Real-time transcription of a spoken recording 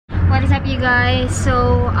What is up you guys? So,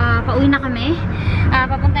 pauwi na kami.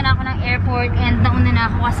 Papunta na ako ng airport and nauna na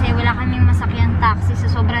ako kasi wala kaming masakyang taxi. So,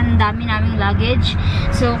 sobrang dami naming luggage.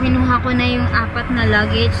 So, kinuha ko na yung 4 na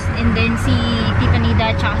luggage and then si Tita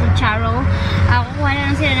Nida at si Charo. Kukuha na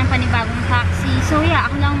lang sila ng panibagong taxi. So, yeah,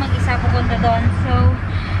 ako lang mag-isa pupunta doon. So,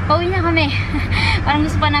 pauwi na kami. Parang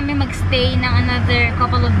gusto pa namin magstay ng another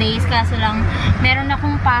couple of days. Kaso lang, meron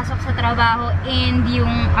akong pasok sa trabaho and yung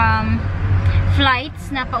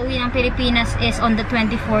flights na pauwi ng Pilipinas is on the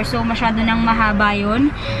 24. So, masyado nang mahaba yun.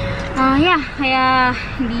 Yeah, kaya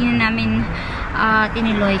hindi na namin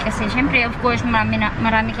tiniloy. Kasi, syempre, of course,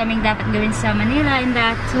 marami kaming dapat gawin sa Manila and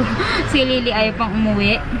that. So, si Lily ayaw pang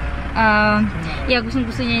umuwi. Yeah,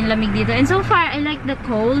 gustong-gusto niya yung lamig dito. And so far, I like the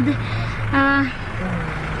cold.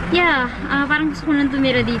 Yeah, parang gusto ko nang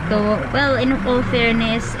tumira dito. Well, in all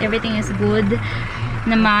fairness, everything is good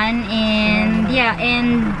naman. And yeah,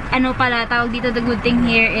 and ano pala tawag dito, the good thing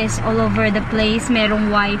here is all over the place merong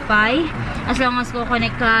wifi as long as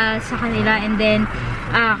ko-connect ka sa kanila. And then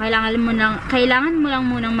kailangan mo lang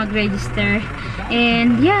munang mag-register.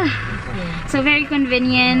 And yeah, so very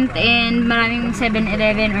convenient and maraming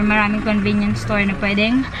 7-Eleven or maraming convenience store na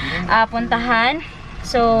pwedeng puntahan.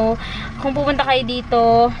 So, kung pupunta kayo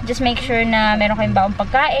dito, just make sure na meron kayong baong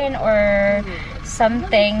pagkain or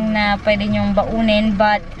something na pwede nyong baunin.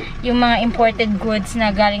 But, yung mga imported goods na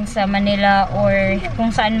galing sa Manila or kung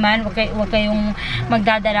saan man, wag kayong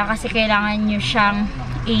magdadala kasi kailangan nyo siyang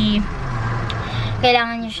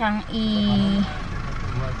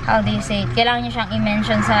how do you say it? Kailangan nyo siyang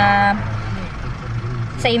i-mention sa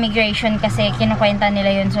immigration kasi kinukwenta nila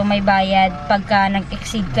yun. So, may bayad pagka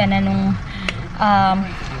nag-exceed ka na nung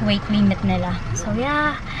weight limit nila. So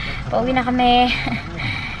yeah, pauwi na kami.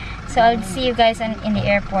 So I'll see you guys in the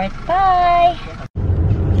airport. Bye!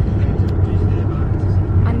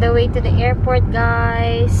 On the way to the airport,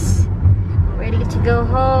 guys. Ready to go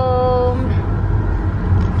home.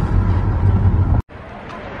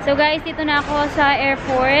 So guys, dito na ako sa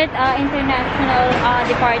airport, international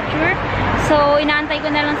departure. So inaantay ko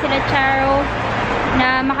na lang sila Charo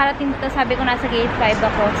na makarating dito. Sabi ko nasa gate 5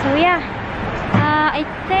 ako. So yeah, I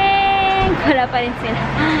think wala pa rin sila.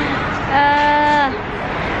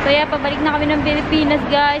 So yeah, pabalik na kami ng Pilipinas,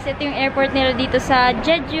 guys. Ito yung airport nila dito sa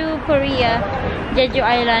Jeju, Korea. Jeju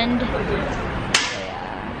Island.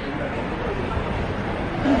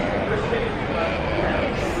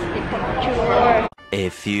 Departure. A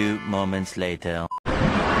few moments later.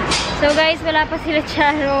 So guys, wala pa sila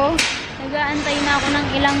Charo. Nag-aantay na ako ng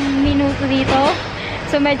ilang minuto dito.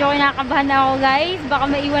 So, medyo kinakabahan na ako, guys. Baka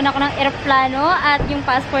maiwan ako ng eroplano at yung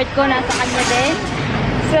passport ko nasa kanya din.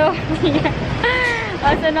 So, yeah.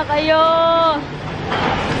 Asa na kayo?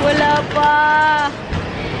 Wala pa.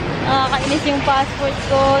 Nakakainis yung passport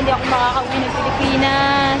ko. Hindi ako makakauwi ng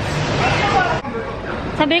Pilipinas.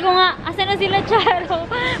 Sabi ko nga, asa na sila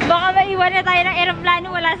Charo? Baka maiwan na tayo ng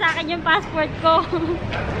eroplano. Wala sa akin yung passport ko.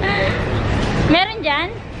 Meron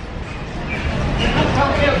dyan?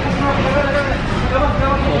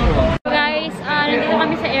 Guys, nandito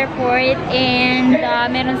kami sa airport and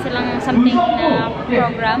meron silang something na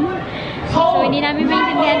program. So, hindi namin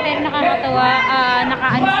maintindihan pero nakakatawa.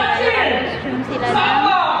 Naka-costume sila ng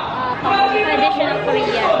traditional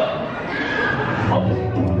Korean.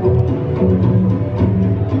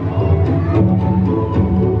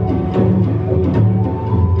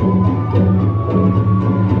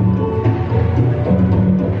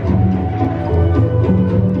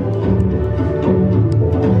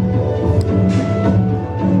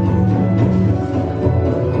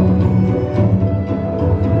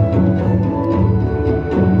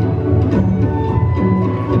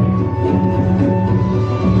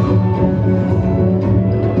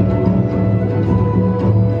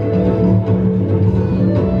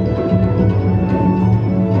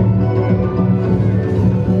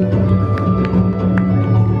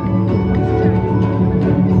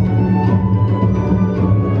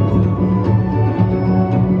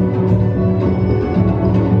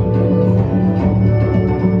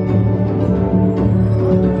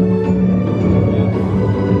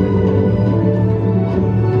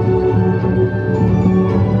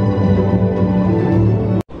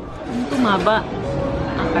 Haba.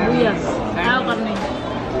 Luya. Kame.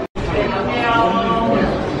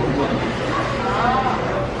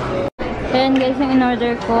 Ayan guys, yung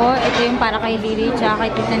in-order ko. Ito yung para kay Lily, tsaka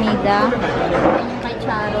kay Tita Nida. Ayan yung kay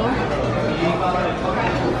Charo.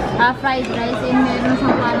 Fried rice. And meron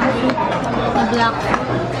siyang parang soup na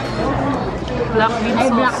black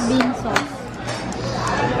bean sauce.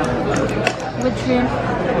 With shrimp.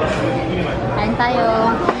 Kain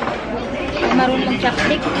tayo. Marunong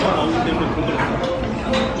chopstick.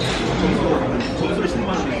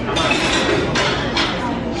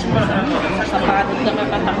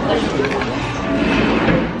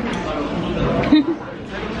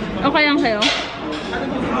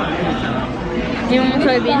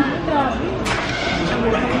 grabe.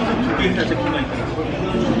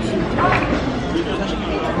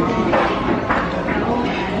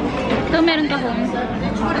 Ito, meron ka home.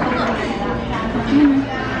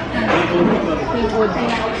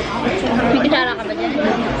 May kutsara ka ba dyan?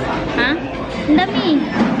 Ha? Ang dami.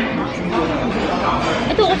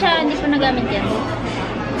 Ito kutsara, hindi pa nagamit yan.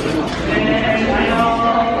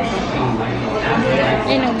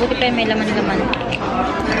 Ayun o, buti pa may laman-laman.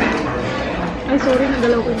 Ay, sorry,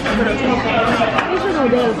 nagalaw ko yung camera. Ay, siya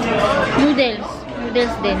noodles. Noodles.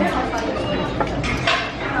 Noodles din.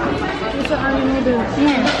 Ay, siya ano noodles.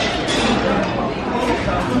 Yan.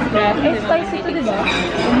 Ay, spicy to, diba?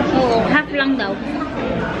 Oo, half lang daw.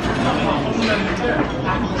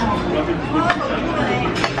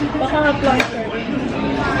 Baka half lang, sir.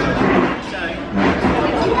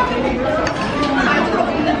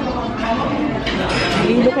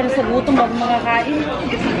 Lilo ka na sa gutom bago makakain.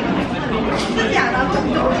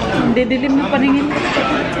 Hindi dilim ng paningin.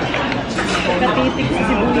 Katitik sa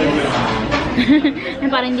sibuyas.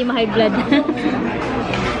 Parang hindi ma-high blood.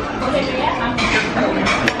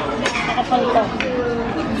 Nakapalta.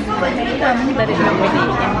 Dari lang ulitin.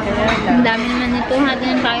 Ang dami naman nito. Hati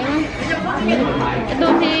na tayo. Ito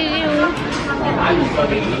si...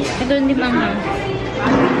 Ito hindi manghang.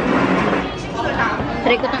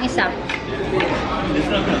 Try ko itong isa.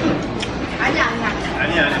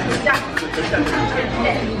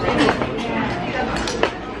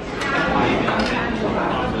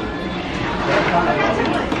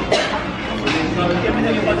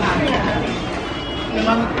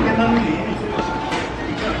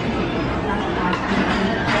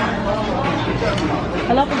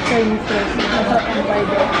 Wala pag Chinese rice. Masarap ang fried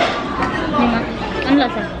rice. Lima. Ano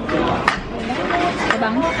lasa?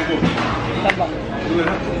 Tabang? Tabang.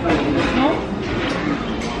 No?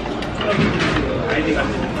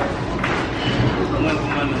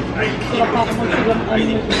 Wala pa ako magsigang ano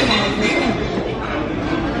ito.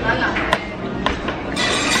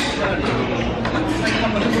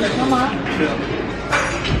 Mama?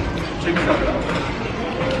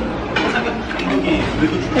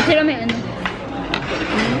 Kasi sila may ano?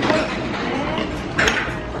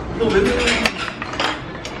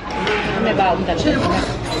 May baong talaga.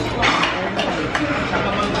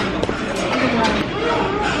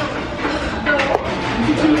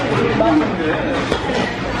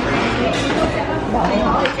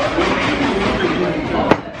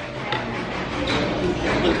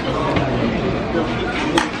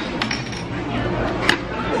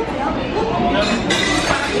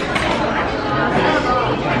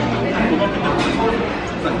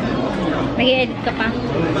 Mag-i-edit ka pa.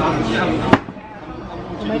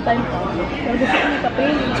 Kung may time pa. Pero gusto ko may kape.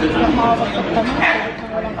 Gusto ko makakapagpag na.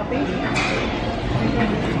 Kung walang kape.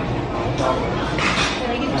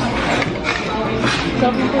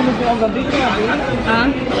 Sabi ko nag ang gabi. Grabe. Ha?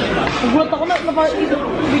 Nagulat ako na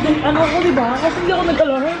bigyan ano ako, diba? Kasi hindi ako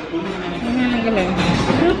nag-alarm. Galing.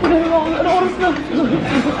 Pero pagano ako, ano oras na?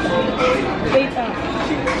 Wait ah.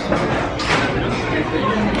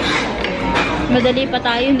 Madali pa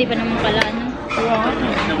tayo, hindi pa naman pala ano. Kaya nga.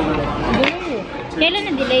 Delay eh. Kailan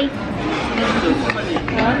na-delay?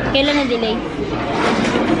 Ha? Kailan na-delay?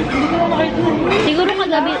 Hindi ko na makita. Siguro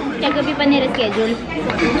kagabi pa ni-reschedule.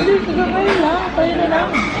 Hindi, sige kayo lang. Tayo na lang.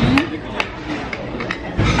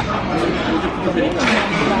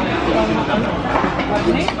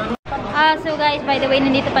 So guys, by the way,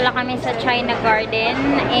 nandito pala kami sa China Garden.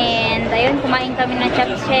 And ayun, kumain kami ng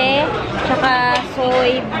japchae, tsaka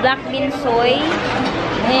soy, black bean soy.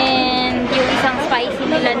 And yung isang spicy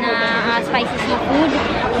nila na spicy seafood,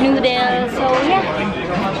 noodles. So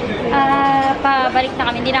yeah, pabalik na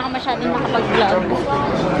kami. Hindi na ako masyadong nakapag-vlog.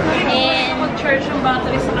 And Mag-charge yung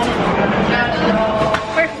battery sa kanila.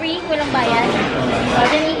 for free, walang bayad. So,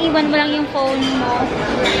 then iiwan mo lang yung phone mo.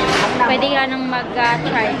 Pwede ka nang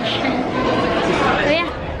mag-charge. So yeah.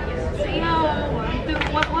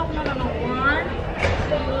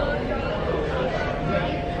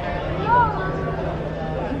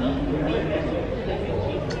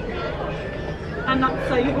 Anak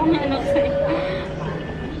sa'yo. Anak sa'yo.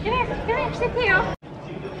 Come here, sit here.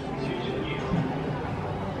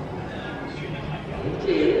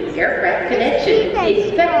 Aircraft connection. The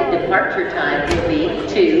expected departure time will be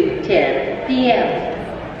 2:10 p.m.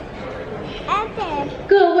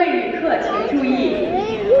 各位旅客请注意，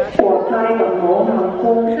我开港龙航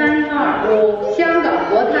空325香港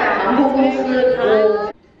国泰航空公司。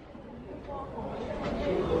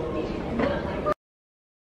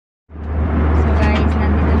So guys,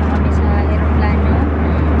 nandito na kami sa EROPLANO.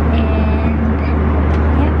 And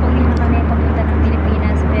yeah, pauwi na kami papunta ng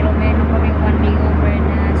Pilipinas. Pero meron kami one layover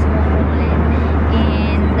na sa Hong Kong ulit.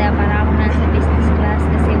 And para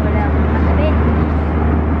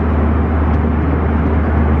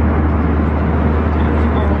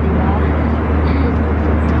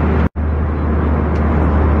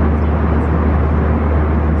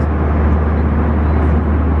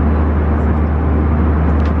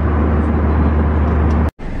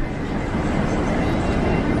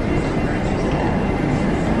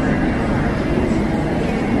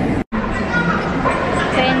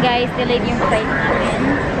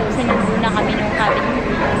cabin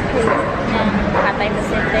ng Cathay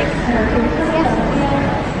Pacific.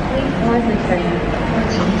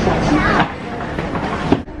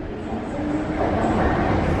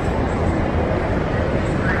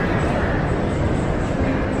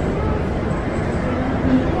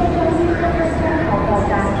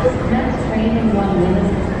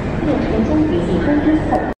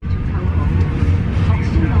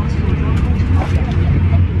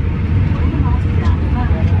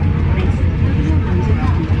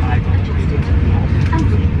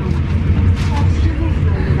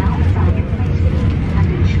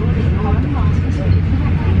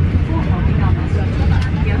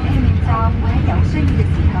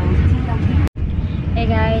 Hey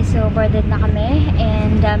guys, so boarded na kami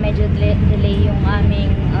and medyo delay yung aming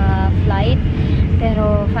flight,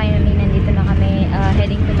 pero finally nandito na kami,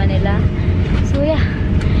 heading to Manila. So yeah,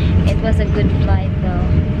 it was a good flight though.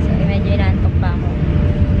 So medyo inaantok pa ako.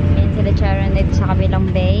 And sila Chara nandito sa kabilang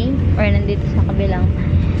bay, or nandito sa kabilang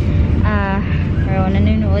pero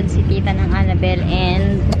nanonood si tita ng Annabelle,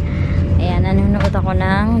 and ayan, nanonood ako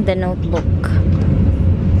ng The Notebook.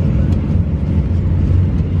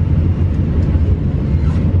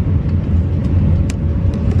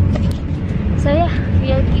 So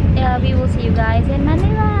yeah, we will see you guys in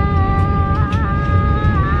Manila.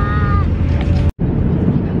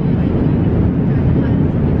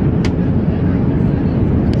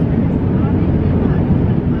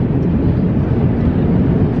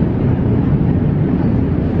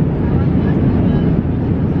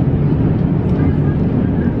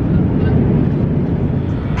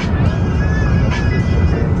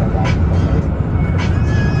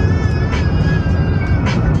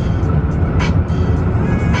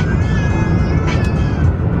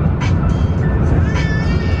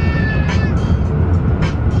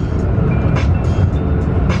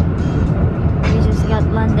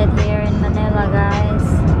 Here in Manila, guys.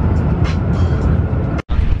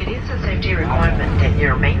 It is a safety requirement that you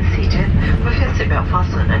remain seated with your seatbelt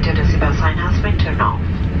fastened until the seatbelt sign has been turned off.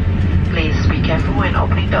 Please be careful when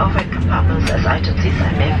opening the overhead compartments, as items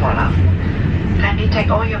inside may fall out. Kindly take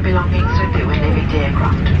all your belongings with you when leaving the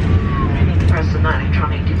aircraft. Personal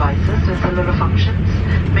electronic devices with cellular functions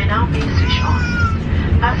may now be switched on.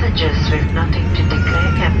 Passengers with nothing to declare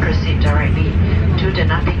can proceed directly to the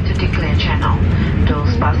nothing to declare channel.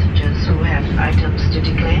 Those passengers who have items to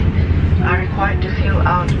declare are required to fill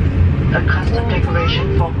out a custom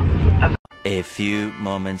declaration form. A few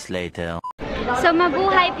moments later. So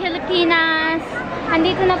mabuhay Pilipinas!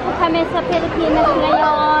 Andito na po kami sa Pilipinas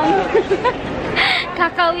ngayon.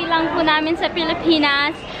 Kakauwi lang po namin sa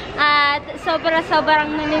Pilipinas at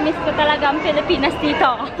sobrang namimiss ko talaga ang Pilipinas dito.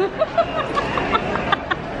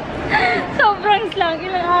 Sobrang islang,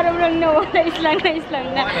 ilang araw lang nawala, islang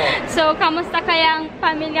na. So, kamusta kaya ang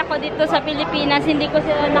pamilya ko dito sa Pilipinas? Hindi ko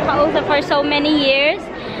sila nakausap for so many years.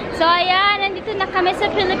 So, ayan, nandito na kami sa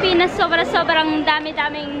Pilipinas. Sobrang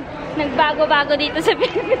dami-daming nagbago-bago dito sa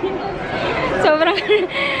Pilipinas. Sobrang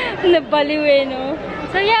nabaliw eh, no?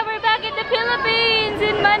 So, yeah, we're back in the Philippines,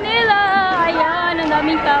 in Manila. Ayan, ang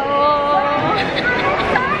daming tao.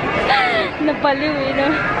 Nabaliw eh, no?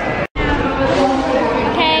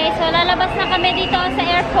 Okay, so lalabas na kami dito sa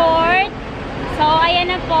airport. So,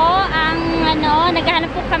 ayan na po ang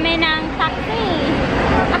naghahanap po kami ng taxi.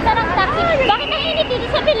 Asa ng taxi? Bakit ang init dito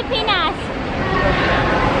sa Pilipinas?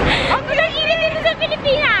 Ang init dito sa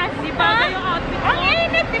Pilipinas? Di ba yung outfit ko? Ang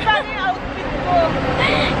init! Di ba yung outfit ko?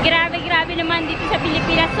 Grabe naman dito sa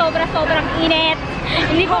Pilipinas. Sobrang init.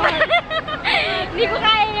 Hindi ko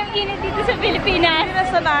kaya yung init dito sa Pilipinas. Hindi na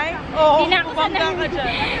sanay? Oo, Hindi ka dyan.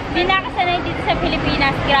 Hindi na kasanay dito sa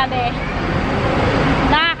Pilipinas. Grabe.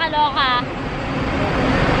 Nakakaloka.